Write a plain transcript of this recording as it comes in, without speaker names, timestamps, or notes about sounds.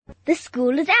the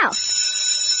school is out.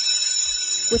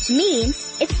 Which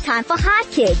means it's time for Hi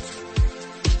Kids.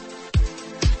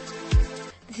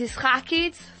 This is Hi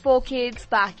Kids, for kids,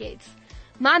 by kids.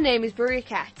 My name is Bruria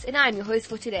Katz and I'm your host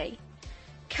for today.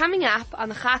 Coming up on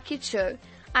the Hi Kids show,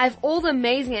 I have all the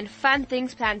amazing and fun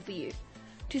things planned for you.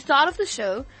 To start off the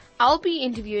show, I'll be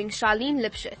interviewing Sharline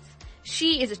Liphshiz.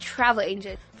 She is a travel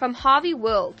agent from Harvey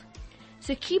World.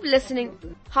 So keep listening,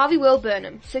 Harvey World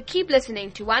Birnam. So keep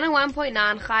listening to 101.9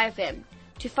 Chai FM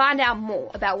to find out more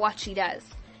about what she does.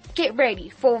 Get ready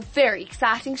for a very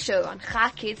exciting show on Hi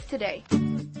Kids today.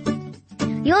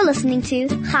 You're listening to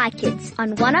Hi Kids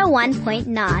on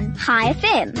 101.9 Hi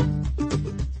FM.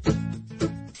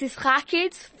 This is Hi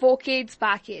Kids, for kids,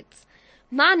 by kids.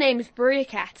 My name is Bruria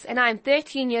Katz and I'm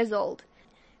 13 years old.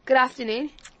 Good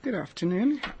afternoon. Good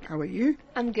afternoon. How are you?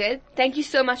 I'm good. Thank you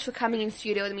so much for coming in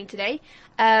studio with me today.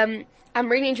 I'm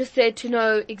really interested to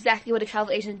know exactly what a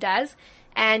travel agent does.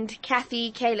 And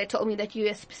Kathy Kayla told me that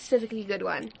you're a specifically good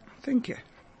one. Thank you.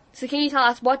 So can you tell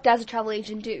us, what does a travel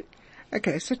agent do?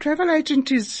 Okay, so travel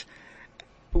agent is,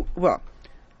 well,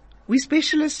 we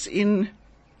specialists in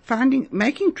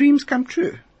making dreams come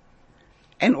true.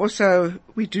 And also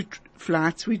we do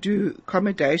flights, we do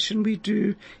accommodation, we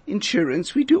do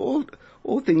insurance, we do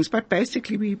all things, but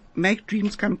basically we make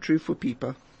dreams come true for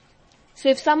people. So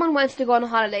if someone wants to go on a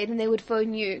holiday, then they would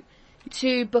phone you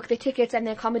to book their tickets and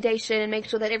their accommodation and make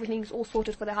sure that everything's all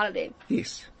sorted for their holiday.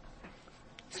 Yes.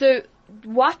 So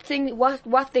what things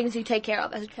do you take care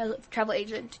of as a travel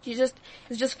agent? Is it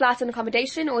just flights and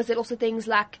accommodation, or is it also things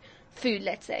like food,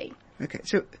 let's say? Okay,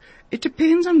 so it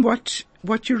depends on what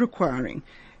you're requiring.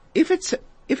 If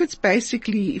it's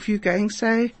basically, if you're going,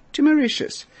 say, to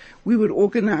Mauritius, we would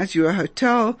organize you a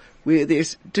hotel where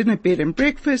there's dinner, bed and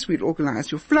breakfast. We'll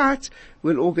organize your flights.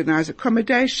 We'll organize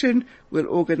accommodation. We'll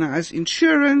organize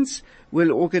insurance.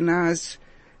 We'll organize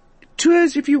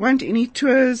tours if you want any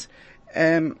tours.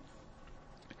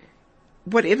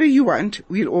 Whatever you want,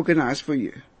 we'll organize for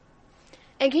you.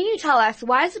 And can you tell us,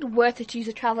 why is it worth it to use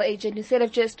a travel agent instead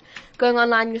of just going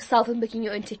online yourself and booking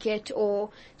your own ticket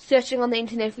or searching on the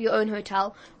internet for your own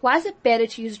hotel? Why is it better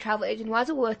to use a travel agent? Why is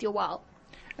it worth your while?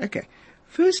 Okay.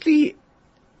 Firstly,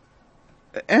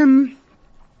 a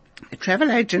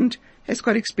travel agent has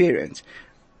got experience.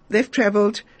 They've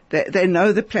traveled, they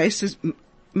know the places.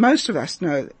 Most of us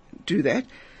do that.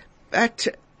 But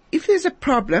if there's a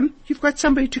problem, you've got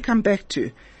somebody to come back to.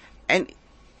 And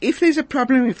if there's a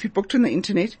problem, if you booked on the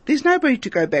internet, there's nobody to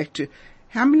go back to.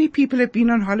 How many people have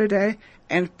been on holiday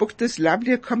and booked this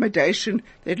lovely accommodation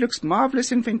that looks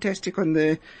marvelous and fantastic on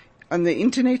the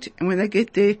internet, and when they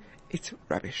get there, it's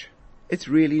rubbish. It's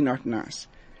really not nice.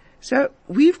 So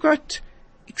we've got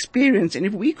experience, and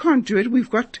if we can't do it,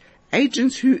 we've got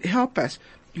agents who help us,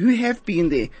 who have been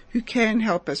there, who can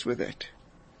help us with it.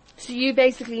 So you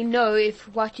basically know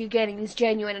if what you're getting is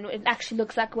genuine and it actually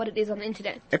looks like what it is on the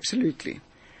internet. Absolutely.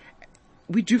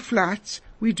 We do flights,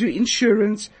 we do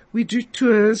insurance, we do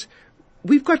tours.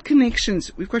 We've got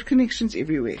connections. We've got connections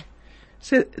everywhere.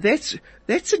 So that's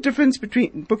the difference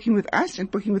between booking with us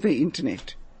and booking with the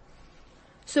internet.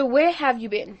 So where have you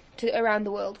been around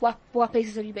the world? What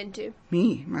places have you been to?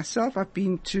 Myself, I've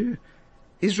been to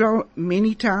Israel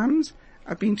many times.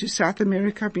 I've been to South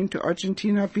America. I've been to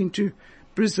Argentina. I've been to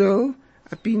Brazil.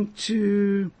 I've been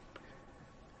to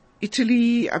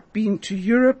Italy. I've been to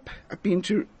Europe. I've been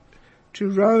to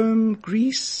Rome,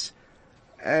 Greece,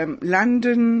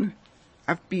 London.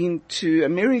 I've been to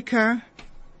America.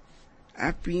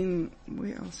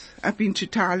 Where else? I've been to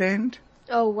Thailand.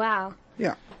 Oh, wow.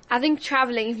 Yeah. I think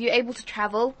traveling, if you're able to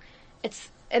travel, it's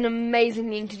an amazing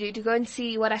thing to do, to go and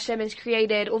see what Hashem has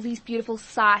created, all these beautiful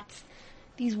sights,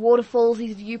 these waterfalls,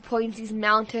 these viewpoints, these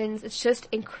mountains. It's just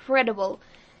incredible.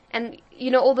 And,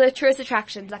 all the tourist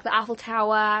attractions, like the Eiffel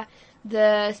Tower,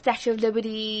 the Statue of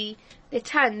Liberty, the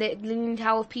Leaning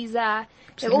Tower of Pisa.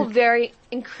 Absolutely. They're all very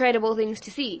incredible things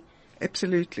to see.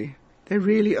 Absolutely. They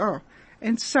really are.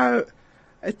 And so,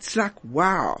 it's like,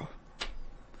 wow.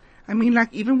 I mean,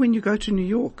 like, even when you go to New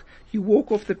York, you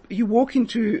walk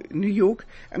into New York,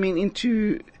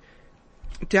 into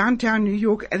downtown New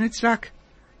York, and it's like,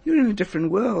 you're in a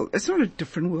different world. It's not a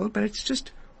different world, but it's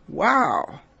just,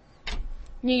 wow.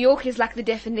 New York is like the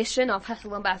definition of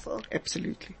hustle and bustle.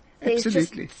 Absolutely. There's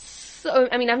Absolutely.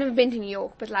 I've never been to New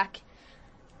York, but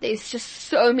there's just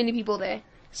so many people there.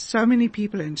 So many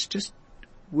people, and it's just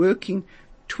working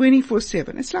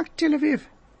 24/7. It's like Tel Aviv.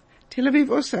 Tel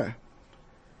Aviv also.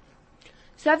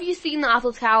 So have you seen the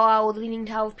Eiffel Tower or the Leaning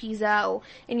Tower of Pisa or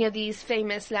any of these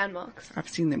famous landmarks? I've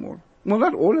seen them all. Well,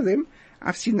 not all of them.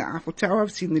 I've seen the Eiffel Tower.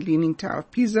 I've seen the Leaning Tower of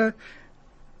Pisa.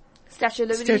 Statue of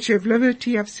Liberty. Statue of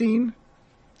Liberty I've seen.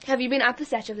 Have you been up the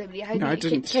Statue of Liberty? No, I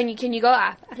didn't. Can you go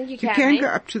up? I think you can. You can eh? go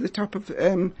up to the top of,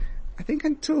 I think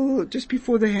until just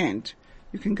before the hand,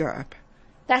 you can go up.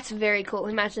 That's very cool.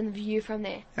 Imagine the view from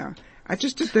there. Yeah. I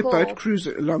just did the Cool. boat cruise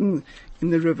along in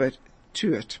the river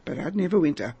to it, but I never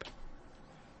went up.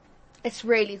 It's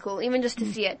really cool, even just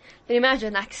to see it. But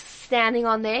imagine, like, standing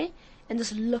on there and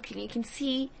just looking. You can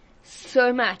see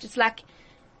so much. It's like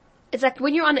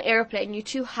when you're on an airplane, you're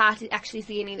too high to actually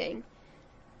see anything.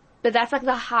 But that's like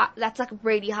that's like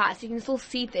really high, so you can still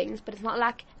see things, but it's not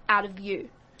like out of view.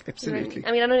 Absolutely.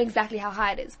 I mean, I don't know exactly how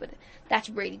high it is, but that's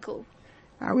really cool.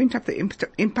 I went up the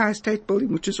Empire State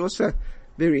Building, which is also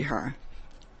very high.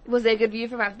 Was there a good view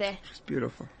from up there? It was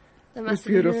beautiful. That must It's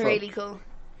have been beautiful. really cool.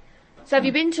 So have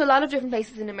you been to a lot of different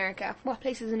places in America? What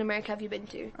places in America have you been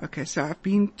to? Okay, so I've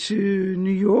been to New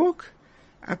York,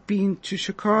 I've been to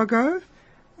Chicago,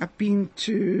 I've been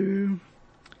to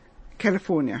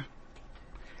California,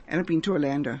 and I've been to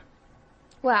Orlando.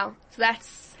 Wow, so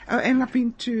that's Oh, and I've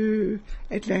been to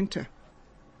Atlanta.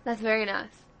 very nice.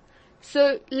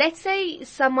 So let's say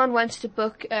someone wants to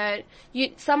book for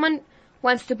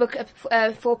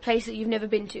a place that you've never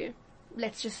been to.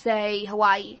 Let's just say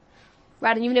Hawaii,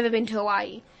 right? And you've never been to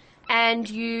Hawaii, and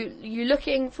you're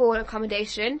looking for an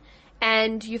accommodation,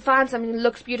 and you find something that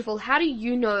looks beautiful. How do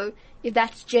you know if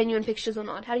that's genuine pictures or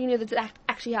not? How do you know that that's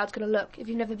actually how it's going to look if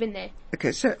you've never been there?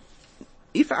 Okay, so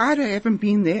if I haven't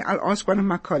been there, I'll ask one of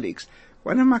my colleagues.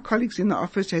 One of my colleagues in the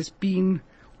office has been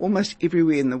almost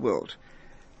everywhere in the world.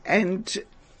 And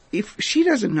if she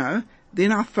doesn't know,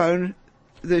 then I'll phone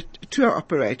the tour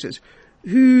operators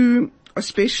who are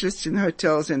specialists in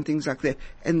hotels and things like that,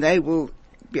 and they will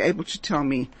be able to tell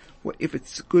me if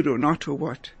it's good or not or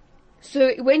what.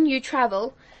 So when you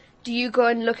travel, do you go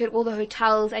and look at all the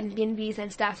hotels and B&Bs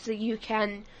and stuff so you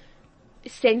can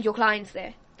send your clients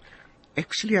there?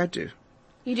 Actually, I do.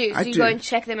 You do? So I you do. go and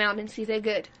check them out and see if they're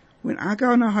good? When I go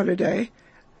on a holiday,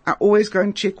 I always go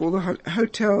and check all the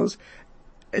hotels.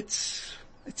 It's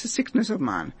a sickness of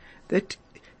mine that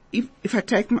if I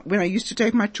when I used to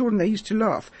take my children, they used to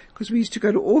laugh because we used to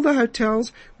go to all the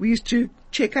hotels. We used to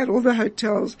check out all the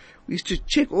hotels. We used to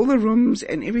check all the rooms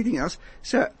and everything else.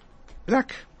 So,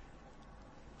 like,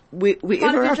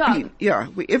 wherever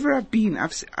I've been,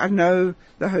 I know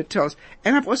the hotels.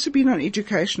 And I've also been on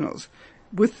educationals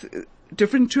with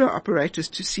different tour operators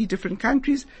to see different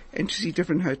countries and to see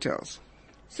different hotels.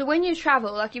 So when you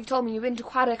travel, like you've told me, you've been to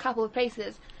quite a couple of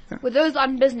places. Yeah. Were those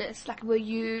on business? Like, were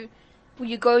you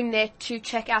going there to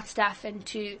check out stuff and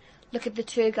to look at the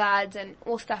tour guides and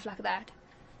all stuff like that?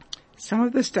 Some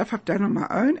of the stuff I've done on my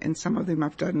own, and some of them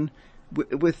I've done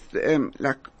with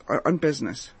on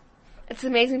business. It's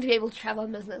amazing to be able to travel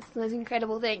on business. It's an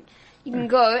incredible thing. You can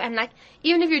go and, like,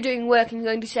 even if you're doing work and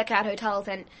you're going to check out hotels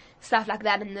and stuff like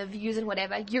that and the views and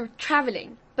whatever, you're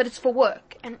traveling, but it's for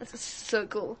work, and it's so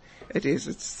cool. It is.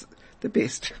 It's the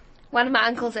best. One of my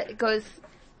uncles that goes,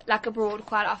 like, abroad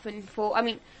quite often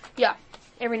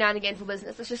every now and again for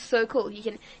business. It's just so cool.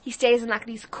 He stays in, like,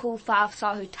 these cool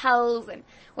 5-star hotels and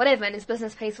whatever, and his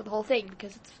business pays for the whole thing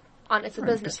because it's a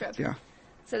business trip. Yeah.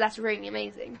 So that's really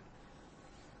amazing.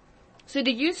 So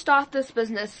did you start this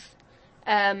business,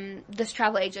 this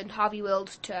travel agent, Harvey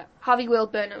World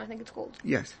Birnam, I think it's called?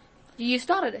 Yes. You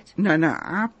started it?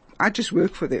 No. I just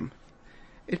work for them.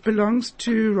 It belongs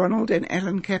to Ronald and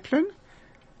Alan Kaplan,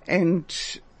 and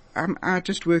I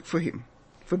just work for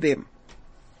them.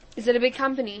 Is it a big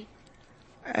company?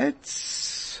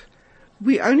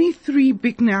 We're only 3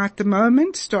 big now at the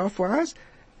moment, staff-wise,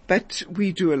 but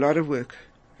we do a lot of work.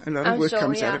 A lot of work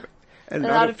comes out of it. A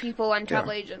lot of people and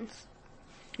travel agents.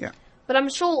 Yeah. But I'm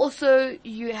sure also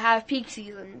you have peak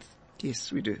seasons.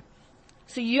 Yes, we do.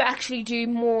 So you actually do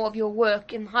more of your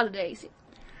work in the holidays.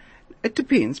 It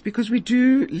depends, because we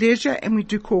do leisure and we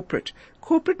do corporate.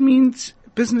 Corporate means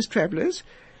business travelers,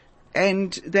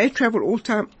 and they travel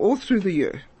all through the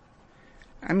year.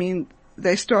 I mean,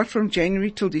 they start from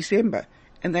January till December,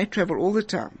 and they travel all the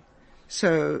time.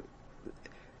 So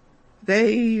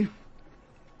we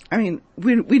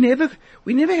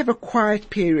never have a quiet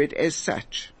period as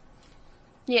such.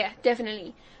 Yeah,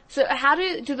 definitely. So how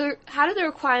do the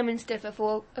requirements differ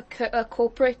for a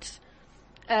corporate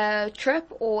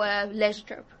trip or a leisure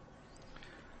trip?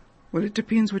 Well, it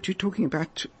depends what you're talking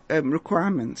about,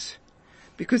 requirements.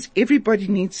 Because everybody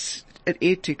needs an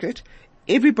air ticket,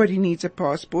 everybody needs a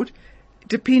passport.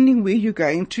 Depending where you're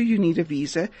going to, you need a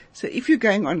visa. So if you're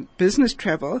going on business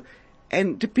travel,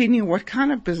 and depending on what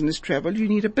kind of business travel, you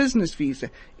need a business visa.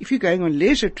 If you're going on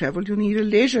leisure travel, you need a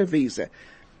leisure visa.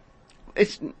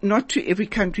 It's not to every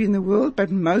country in the world, but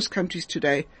most countries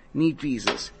today need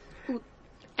visas.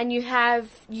 And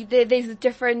there's a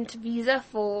different visa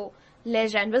for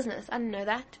leisure and business. I didn't know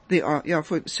that. There are, yeah,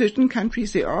 for certain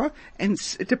countries there are, and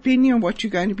depending on what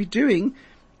you're going to be doing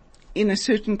in a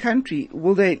certain country,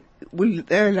 will they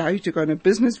allow you to go on a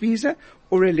business visa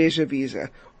or a leisure visa?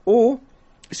 Or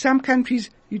some countries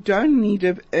you don't need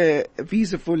a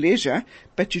visa for leisure,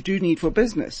 but you do need for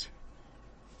business.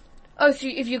 Oh, so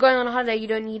if you're going on a holiday, you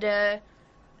don't need a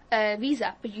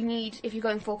visa, but you need if you're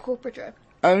going for a corporate trip.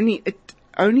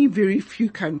 Only very few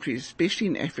countries, especially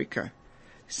in Africa.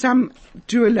 Some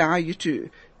do allow you to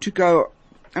go.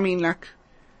 I mean, like,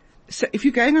 so if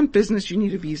you're going on business, you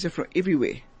need a visa for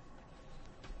everywhere.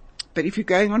 But if you're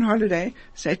going on holiday,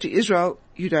 say to Israel,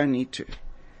 you don't need to.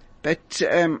 But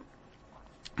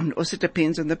and it also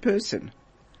depends on the person,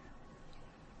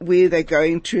 where they're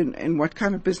going to and what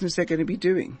kind of business they're going to be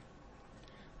doing.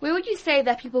 Where would you say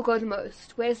that people go the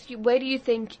most? Where do you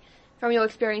think, from your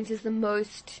experience, is the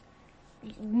most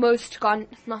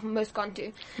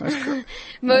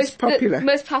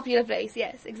popular place?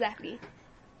 Yes, exactly.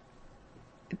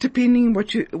 Depending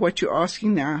what you're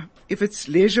asking now, if it's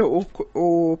leisure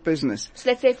or business. So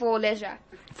let's say for leisure.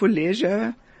 For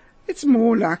leisure, it's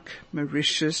more like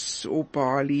Mauritius or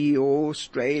Bali or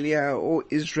Australia or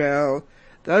Israel.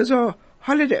 Those are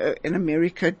holiday in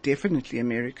America, definitely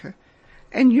America,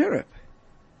 and Europe.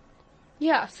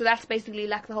 Yeah, so that's basically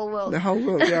like the whole world. The whole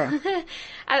world, yeah.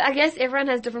 I guess everyone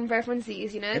has different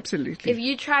preferences, you know? Absolutely. If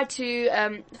you try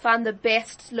to find the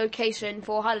best location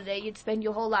for a holiday, you'd spend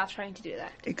your whole life trying to do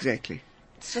that. Exactly.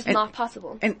 It's just not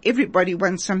possible. And everybody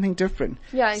wants something different.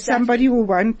 Yeah, exactly. Somebody will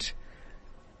want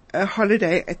a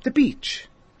holiday at the beach.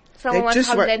 Someone wants a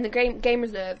holiday in the game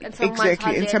reserve. And someone wants a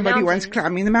holiday and somebody in the wants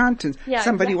climbing the mountains. Yeah,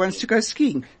 somebody wants to go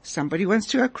skiing. Somebody wants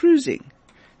to go cruising.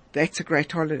 That's a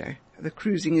great holiday. The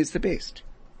cruising is the best.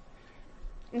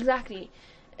 Exactly.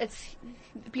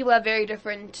 People have very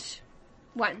different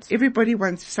wants. Everybody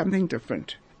wants something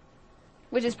different.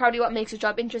 Which is probably what makes a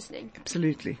job interesting.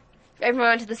 Absolutely. If everyone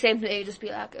went to the same thing, you'd just be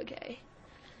like, okay.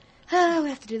 We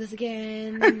have to do this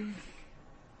again.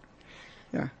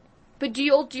 Yeah. But do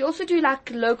you also do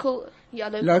like local? Yeah,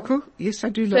 local. Local? Yes, I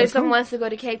do local. So if someone wants to go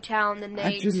to Cape Town, then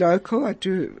I do local. I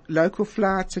do local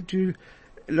flights. I do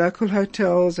local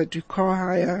hotels. I do car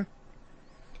hire.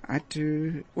 I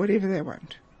do whatever they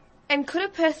want. And could a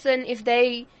person, if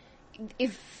they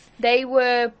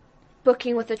were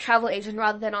booking with a travel agent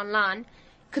rather than online,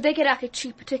 could they get like a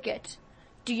cheaper ticket?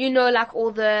 Do you know like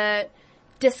all the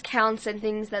discounts and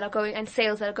things that are going and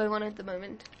sales that are going on at the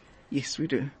moment? Yes, we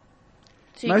do.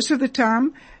 So most of the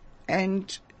time,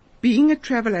 and being a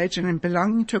travel agent and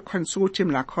belonging to a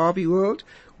consortium like Harvey World,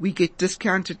 we get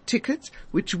discounted tickets,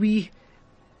 which we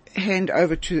hand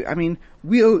over to,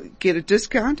 we'll get a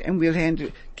discount and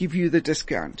we'll give you the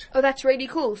discount. Oh, that's really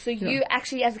cool. So you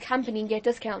actually as a company get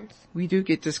discounts? We do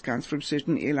get discounts from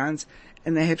certain airlines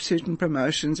and they have certain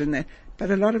promotions and that, but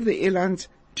a lot of the airlines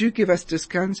do give us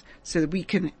discounts so that we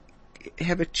can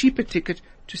have a cheaper ticket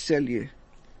to sell you.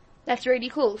 That's really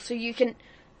cool. So you can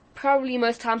probably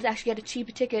most times actually get a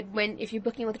cheaper ticket if you're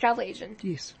booking with a travel agent.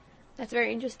 Yes. That's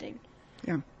very interesting.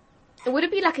 Yeah. Would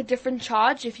it be like a different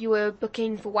charge if you were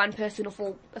booking for one person or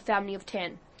for a family of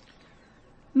 10?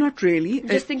 Not really. I'm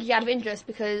just thinking out of interest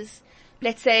because,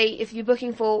 let's say, if you're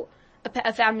booking for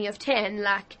a family of 10,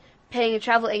 like, paying a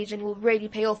travel agent will really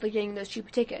pay off for getting those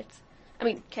cheaper tickets.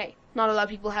 Okay, not a lot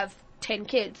of people have 10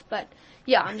 kids, but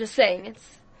yeah, I'm just saying,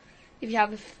 if you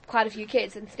have quite a few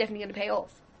kids, it's definitely going to pay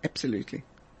off. Absolutely.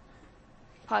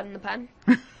 Pardon the pun.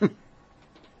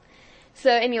 So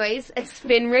anyways, it's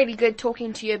been really good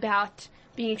talking to you about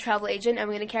being a travel agent, and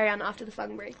we're going to carry on after the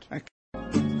song break. Okay.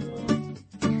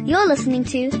 You're listening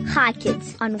to Hi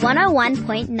Kids on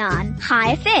 101.9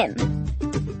 Hi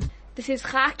FM. This is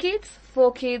Hi Kids,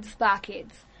 for kids, by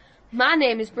kids. My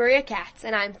name is Buria Katz,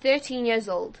 and I'm 13 years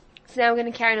old. So now we're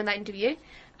going to carry on that interview.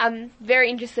 I'm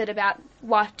very interested about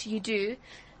what you do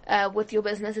with your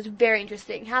business. It's very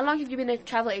interesting. How long have you been a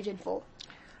travel agent for?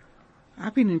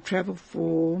 I've been in travel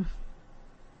for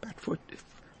about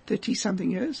 30-something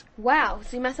years. Wow,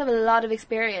 so you must have a lot of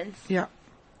experience. Yeah.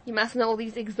 You must know all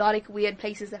these exotic, weird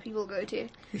places that people go to.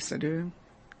 Yes, I do.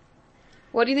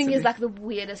 What do you think is like the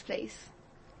weirdest place?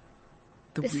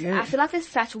 I feel like there's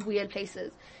such weird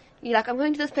places. You're like, I'm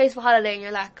going to this place for holiday, and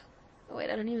you're like, oh wait,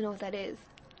 I don't even know what that is.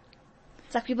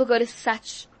 It's like people go to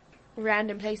such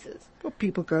random places. Well,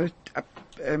 people go up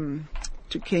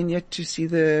to Kenya to see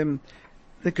the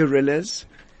gorillas.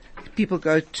 People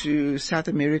go to South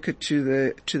America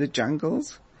to the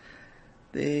jungles.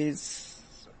 They're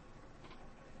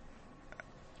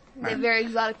very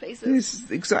exotic places.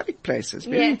 There's exotic places,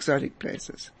 very exotic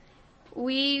places.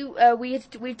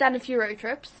 We've done a few road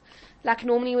trips. Like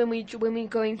normally when we're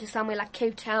going to somewhere like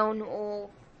Cape Town or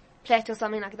Plato or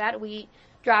something like that, we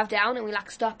drive down and we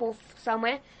like stop off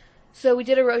somewhere. So we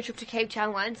did a road trip to Cape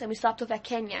Town once and we stopped off at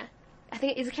Kenya. I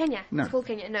think, is it Kenya? No. It's called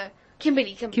Kenya. No.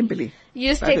 Kimberley. You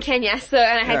just But said Kenya, so,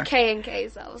 and I had Yeah. K and K,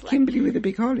 so I was like... Kimberley where the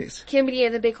big hole is. Kimberley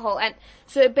and the Big Hole. And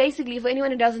so basically, for anyone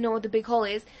who doesn't know what the Big Hole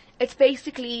is, it's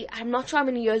basically, I'm not sure how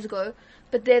many years ago,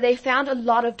 but they found a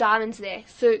lot of diamonds there.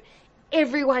 So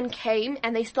everyone came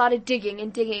and they started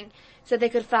digging so they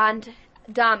could find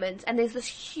diamonds. And there's this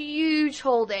huge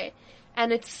hole there.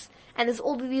 And there's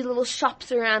all of these little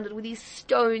shops around it with these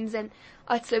stones, and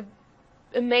it's an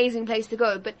amazing place to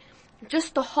go. But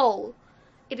just the hole,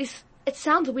 it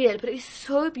sounds weird, but it is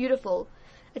so beautiful.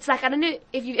 It's like, I don't know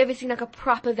if you've ever seen like a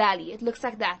proper valley. It looks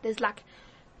like that. There's like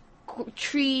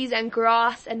trees and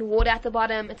grass and water at the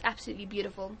bottom. It's absolutely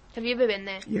beautiful. Have you ever been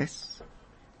there? Yes.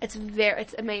 It's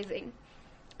amazing.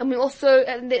 I mean, also,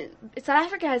 South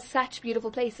Africa has such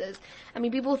beautiful places. I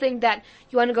mean, people think that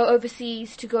you want to go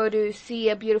overseas to go to see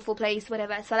a beautiful place,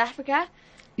 whatever. South Africa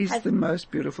Is the most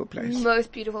beautiful place.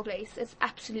 most beautiful place. It's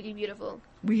absolutely beautiful.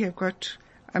 We have got,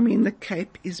 I mean, the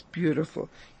Cape is beautiful.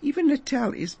 Even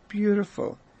Natal is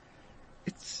beautiful.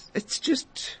 It's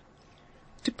just,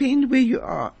 depend where you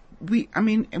are.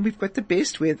 And we've got the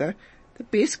best weather, the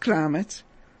best climate,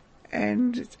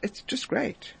 and it's just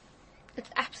great. It's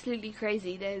absolutely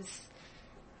crazy.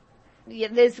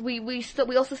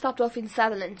 We also stopped off in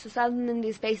Sutherland. So Sutherland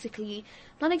is basically,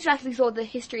 not exactly sure what the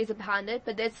history is behind it,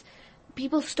 but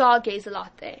people stargaze a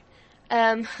lot there.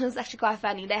 It's actually quite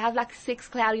funny. They have like 6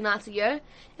 cloudy nights a year,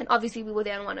 and obviously we were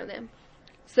there on one of them.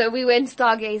 So we went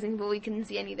stargazing, but we couldn't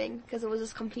see anything because it was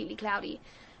just completely cloudy.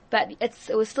 But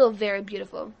it was still very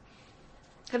beautiful.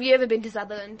 Have you ever been to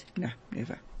Sutherland? No,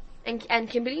 never. And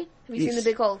Kimberley? Have you Yes. seen the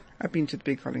Big Hole? I've been to the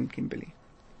big hole in Kimberley.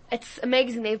 It's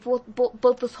amazing. They've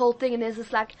built this whole thing, and there's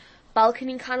this like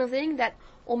balcony kind of thing that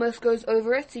almost goes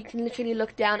over it, so you can literally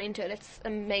look down into it. It's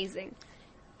amazing.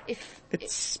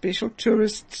 It's special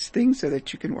tourist thing so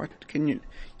that you can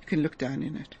look down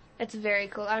in it. It's very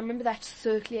cool. I remember that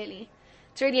so clearly.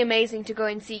 It's really amazing to go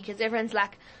and see because everyone's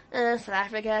like, South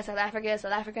Africa, South Africa,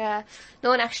 South Africa. No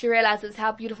one actually realizes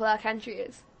how beautiful our country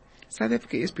is. South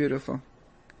Africa is beautiful.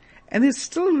 And there's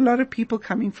still a lot of people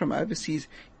coming from overseas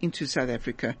into South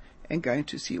Africa and going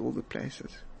to see all the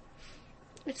places.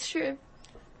 It's true.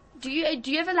 Do you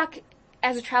ever, like,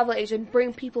 as a travel agent,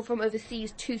 bring people from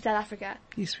overseas to South Africa?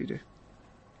 Yes, we do.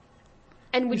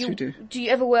 And Yes, we do. Do you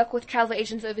ever work with travel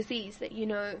agents overseas that you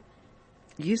know?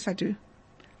 Yes, I do.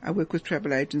 I work with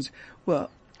travel agents. Well,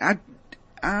 I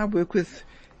work with,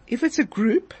 if it's a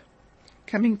group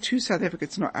coming to South Africa,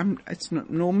 it's not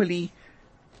normally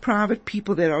private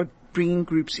people that are bringing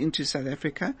groups into South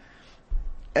Africa,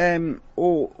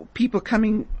 or people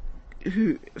coming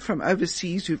from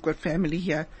overseas who've got family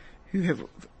here who have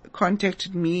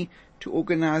contacted me to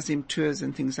organize them tours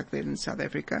and things like that in South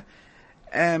Africa.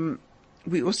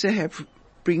 We also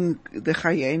bring the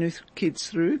Chayenu kids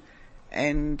through,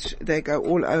 and they go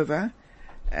all over.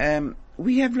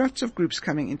 We have lots of groups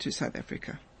coming into South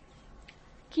Africa.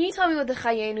 Can you tell me what the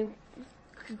Chayenu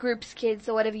groups, kids,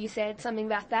 or whatever you said, something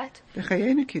about that? The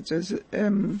Chayenu kids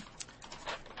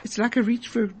it's like a Reach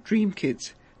for a Dream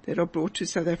kids that are brought to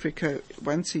South Africa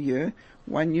once a year.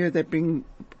 1 year they bring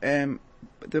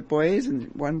the boys,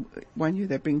 and one year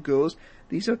they bring girls.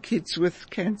 These are kids with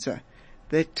cancer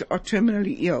that are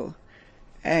terminally ill,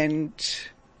 and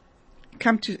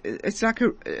it's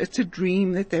a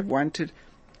dream that they've wanted,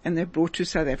 and they're brought to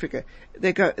South Africa.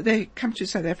 They come to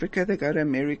South Africa, they go to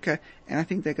America, and I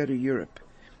think they go to Europe.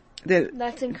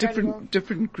 That's incredible.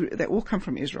 Different they all come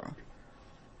from Israel.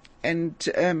 And,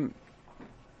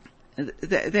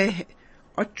 they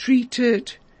are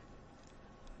treated,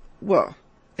 well,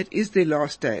 it is their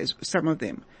last days, some of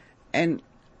them. And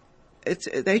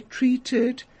they're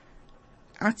treated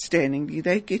outstandingly.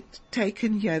 They get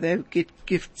taken here, they get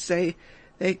gifts, they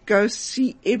go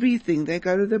see everything. They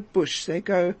go to the bush, they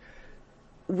go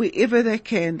wherever they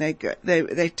can,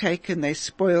 they're taken, they're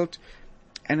spoiled,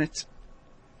 and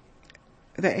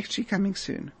they're actually coming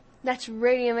soon. That's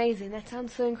really amazing. That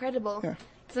sounds so incredible. Yeah.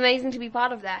 It's amazing to be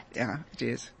part of that. Yeah, it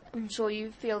is. I'm sure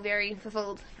you feel very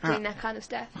fulfilled doing that kind of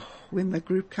stuff. When the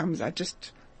group comes, I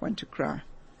just want to cry.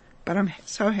 But I'm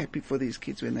so happy for these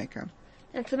kids when they come.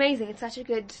 It's amazing. It's such a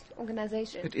good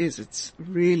organization. It is. It's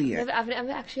really... I've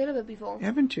never actually heard of it before.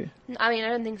 Haven't you? I mean, I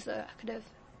don't think so. I could have.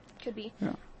 Could be.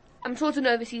 Yeah. I'm sure it's an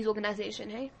overseas organization,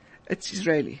 hey? It's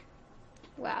Israeli.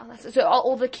 Wow. So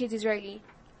all the kids Israeli?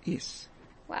 Yes.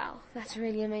 Wow. That's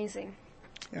really amazing.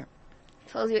 Yeah.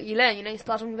 Tells you what you learn. You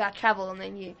start talking about travel and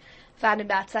then you found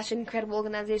about such an incredible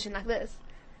organization like this?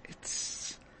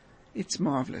 It's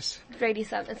marvelous. Really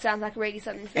something. It sounds like really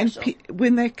something And special.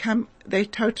 when they come, they're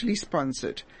totally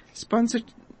sponsored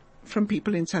from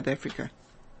people in South Africa.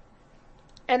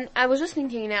 And I was just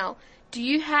thinking now, do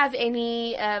you have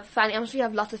any funny, I'm sure you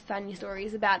have lots of funny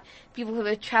stories about people who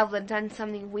have traveled and done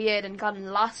something weird and gotten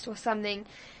lost or something.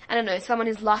 I don't know, someone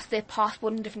who's lost their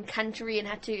passport in a different country and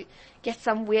had to get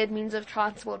some weird means of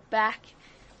transport back.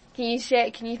 Can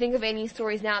you think of any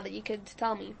stories now that you could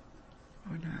tell me?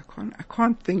 Oh no, I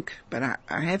can't think, but I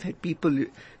have had people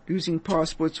losing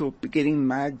passports or getting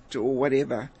mugged or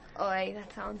whatever. Oh,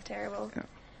 that sounds terrible. Yeah.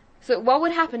 So what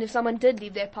would happen if someone did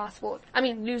lose their passport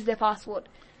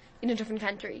in a different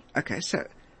country? Okay, so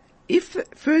if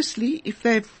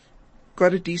they've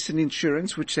got a decent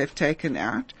insurance, which they've taken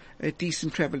out, a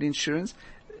decent travel insurance,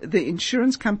 the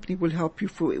insurance company will help you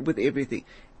with everything.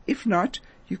 If not,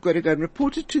 you've got to go and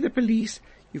report it to the police.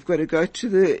 You've got to go to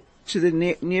the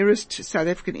nearest South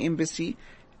African embassy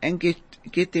and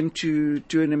get them to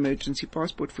do an emergency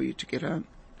passport for you to get home.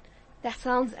 That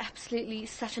sounds absolutely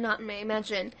such a nightmare.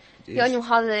 Imagine you're on your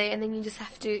holiday and then you just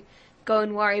have to go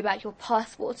and worry about your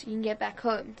passport so you can get back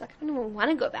home. It's like, I don't even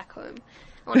want to go back home.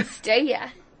 I want to stay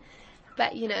here.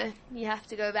 But, you have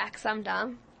to go back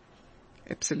sometime.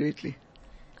 Absolutely.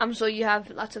 I'm sure you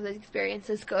have lots of those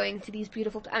experiences going to these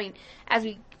beautiful, as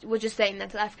we were just saying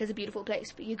that South Africa is a beautiful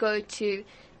place, but you go to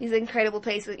these incredible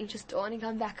places and you just don't want to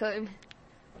come back home.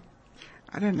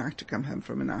 I don't like to come home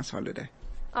from a nice holiday.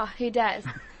 Oh, who does?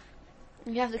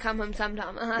 You have to come home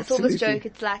sometime. I saw this joke.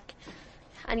 It's like,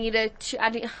 I need a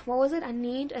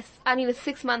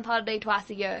 6-month holiday twice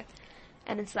a year.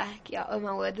 And it's like, yeah, oh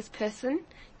my word, this person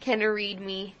can read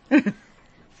me.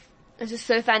 It's just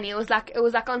so funny. It was like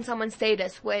on someone's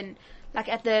status when, like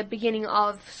at the beginning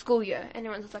of school year, and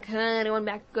everyone's just like, I don't want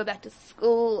to go back to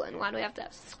school, and why do we have to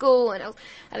have school? And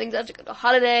I think I have to go to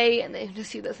holiday, and they just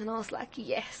see this, and I was like,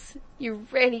 yes, you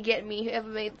really get me, whoever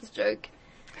made this joke.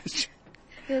 It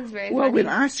was very funny. Well, when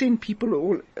I send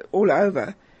people all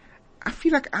over, I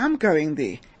feel like I'm going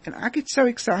there, and I get so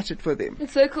excited for them.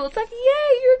 It's so cool. It's like,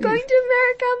 yay, you're going to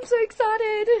America. I'm so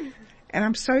excited. And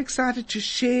I'm so excited to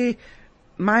share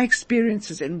my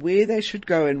experiences and where they should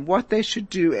go and what they should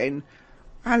do, and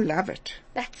I love it.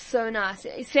 That's so nice,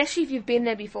 especially if you've been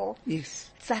there before.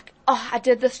 Yes. It's like, oh, I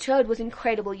did this tour. It was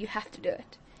incredible. You have to do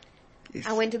it. Yes.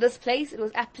 I went to this place. It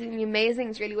was absolutely amazing.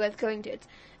 It's really worth going to it.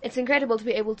 It's incredible to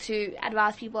be able to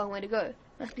advise people on where to go. It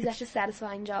must be such a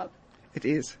satisfying job. It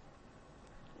is.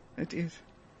 It is.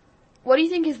 What do you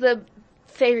think is the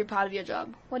favorite part of your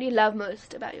job? What do you love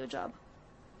most about your job?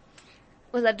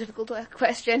 Was that a difficult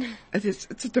question? It is.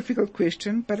 It's a difficult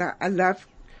question, but I love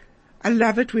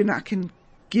it when I can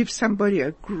give somebody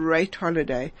a great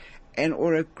holiday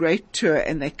or a great tour,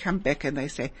 and they come back and they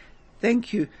say,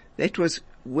 thank you. That was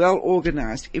well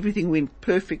organized. Everything went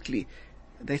perfectly.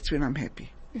 That's when I'm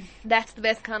happy. That's the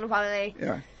best kind of holiday.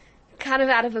 Yeah. Kind of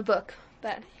out of a book,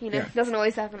 but, It doesn't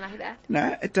always happen like that.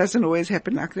 No, it doesn't always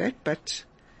happen like that, but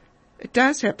it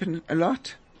does happen a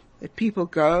lot. That people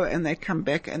go and they come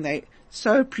back and they're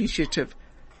so appreciative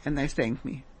and they thank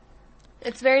me.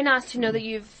 It's very nice to know that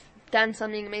you've done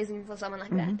something amazing for someone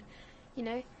like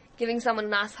that. Giving someone a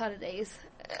nice holiday is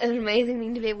an amazing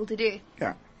thing to be able to do.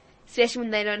 Yeah. Especially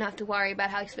when they don't have to worry about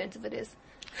how expensive it is.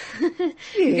 Yes.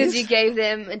 Because you gave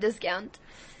them a discount.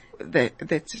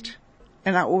 That's it.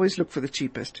 And I always look for the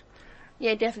cheapest.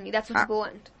 Yeah, definitely. That's what people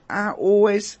want. I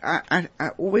always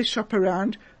shop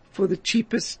around for the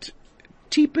cheapest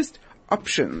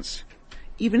options.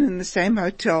 Even in the same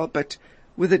hotel, but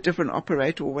with a different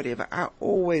operator or whatever. I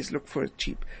always look for a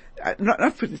cheap,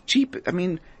 not for the cheap,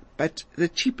 but the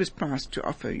cheapest price to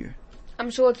offer you.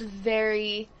 I'm sure you're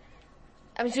very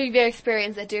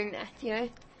experienced at doing that,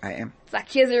 I am. It's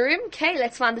like, here's a room, okay,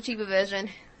 let's find the cheaper version.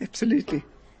 Absolutely.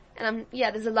 And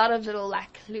there's a lot of little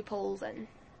like loopholes and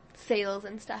sales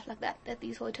and stuff like that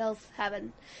these hotels have,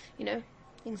 and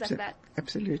things like that.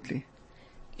 Absolutely.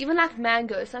 Even like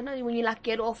mango. Sometimes when you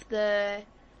get off the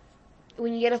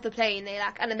plane,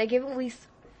 they give all these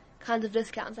kinds of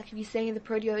discounts. Like if you're staying in the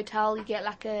Protea Hotel, you get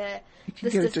like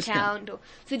this discount.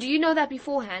 So do you know that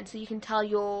beforehand, so you can tell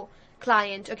your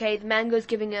client, okay, the Mango's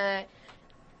giving a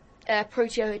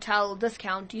Protea Hotel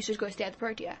discount, you should go stay at the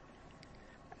Protea?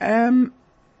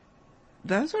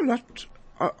 Those are a lot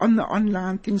on the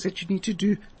online things that you need to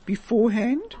do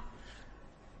beforehand.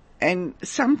 And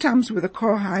sometimes with a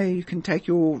car hire, you can take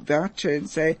your voucher and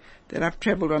say that I've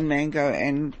traveled on Mango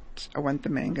and I want the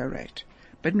Mango rate.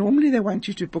 But normally they want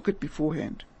you to book it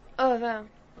beforehand. Oh, wow.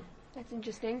 That's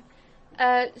interesting.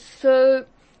 So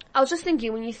I was just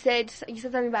thinking when you said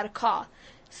something about a car.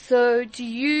 So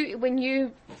when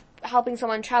you helping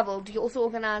someone travel, do you also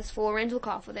organize for a rental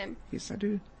car for them? Yes, I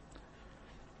do.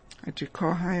 I do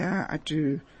car hire. I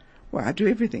do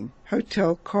everything.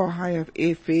 Hotel, car hire,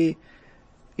 airfare,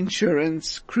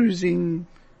 insurance, cruising,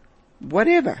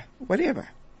 whatever.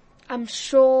 I'm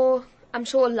sure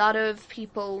a lot of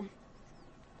people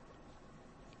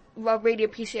will really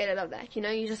appreciate it of that. You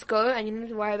know, you just go and you don't have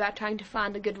to worry about trying to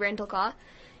find a good rental car.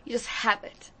 You just have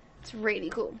it. It's really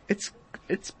cool. It's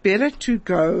better to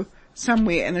go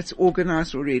somewhere and it's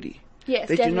organized already. Yes,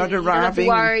 that definitely. You're not arriving.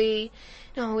 You don't have to worry.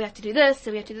 No, we have to do this,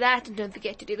 so we have to do that, and don't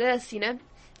forget to do this. You know,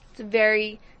 it's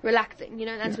very relaxing. You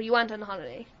know, that's what you want on a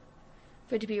holiday,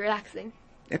 for it to be relaxing.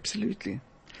 Absolutely.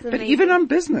 It's But amazing. even on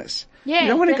business, Yeah, you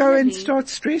don't want to go and definitely. start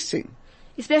stressing.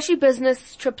 Especially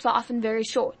business trips are often very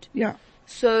short. Yeah.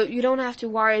 So you don't have to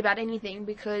worry about anything,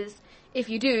 because if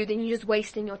you do, then you're just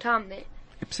wasting your time there.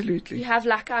 Absolutely. You have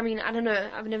I don't know,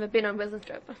 I've never been on a business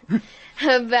trip.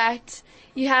 But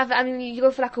you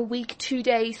go for a week, 2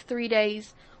 days, 3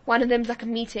 days. One of them's a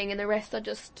meeting and the rest are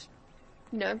just,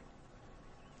 Yeah.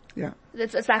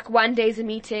 it's 1 day's a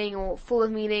meeting or full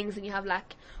of meetings, and you have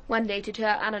 1 day to 2,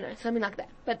 I don't know, something like that.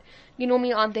 But you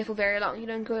normally aren't there for very long. You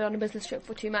don't go on a business trip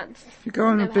for 2 months. If you go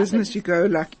on a Never business, happens. you go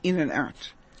in and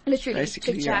out. Literally,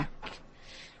 Basically, tick yeah. tack.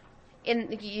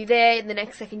 You're there, and the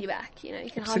next second you're back. You know,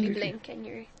 you can hardly Absolutely.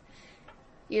 blink,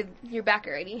 and you're back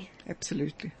already.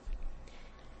 Absolutely.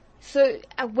 So,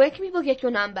 where can people get your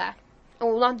number?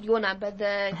 Or not your number,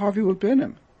 the... Harvey will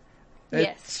birnam.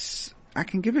 Yes. I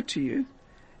can give it to you.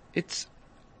 It's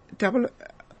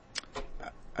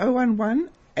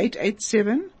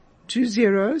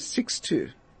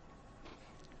 011-887-2062.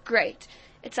 Great.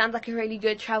 It sounds like a really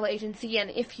good travel agency, and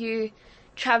if you're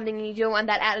traveling and you don't want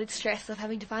that added stress of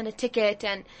having to find a ticket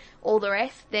and all the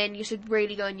rest, then you should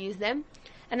really go and use them.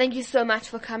 And thank you so much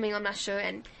for coming on our show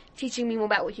and teaching me more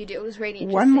about what you do. It was really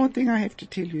interesting. One more thing I have to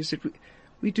tell you is that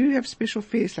we do have special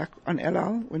fares on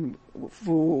LL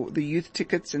for the youth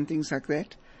tickets and things like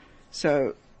that.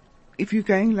 So if you're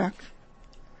going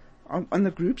on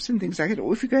the groups and things like that,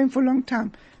 or if you're going for a long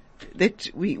time, that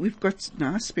we've got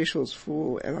nice specials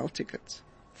for LL tickets.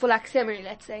 For Semri,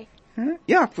 let's say. Huh?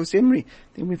 Yeah, for Semri.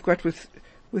 Then we've got with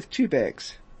 2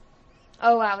 bags.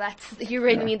 Oh wow, you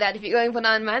really need that if you're going for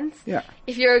 9 months. Yeah.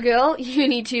 If you're a girl, you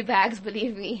need 2 bags,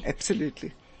 believe me.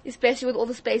 Absolutely. Especially with all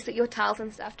the space that your towels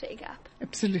and stuff take up.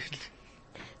 Absolutely.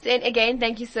 So again,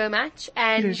 thank you so much.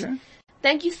 And Pleasure.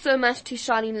 thank you so much to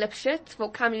Sharline Liphshiz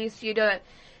for coming to the studio.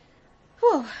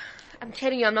 Whew, I'm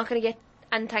telling you, I'm not going to get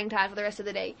untongue-tied for the rest of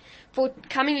the day. For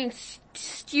coming in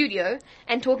studio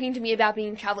and talking to me about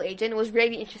being a travel agent. It was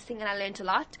really interesting and I learned a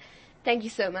lot. Thank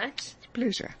you so much.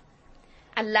 Pleasure.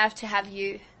 I'd love to have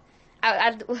you.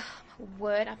 I'm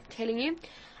telling you.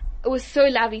 It was so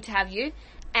lovely to have you.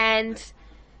 And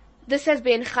this has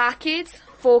been Kids,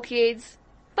 for Kids,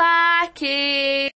 by Kids.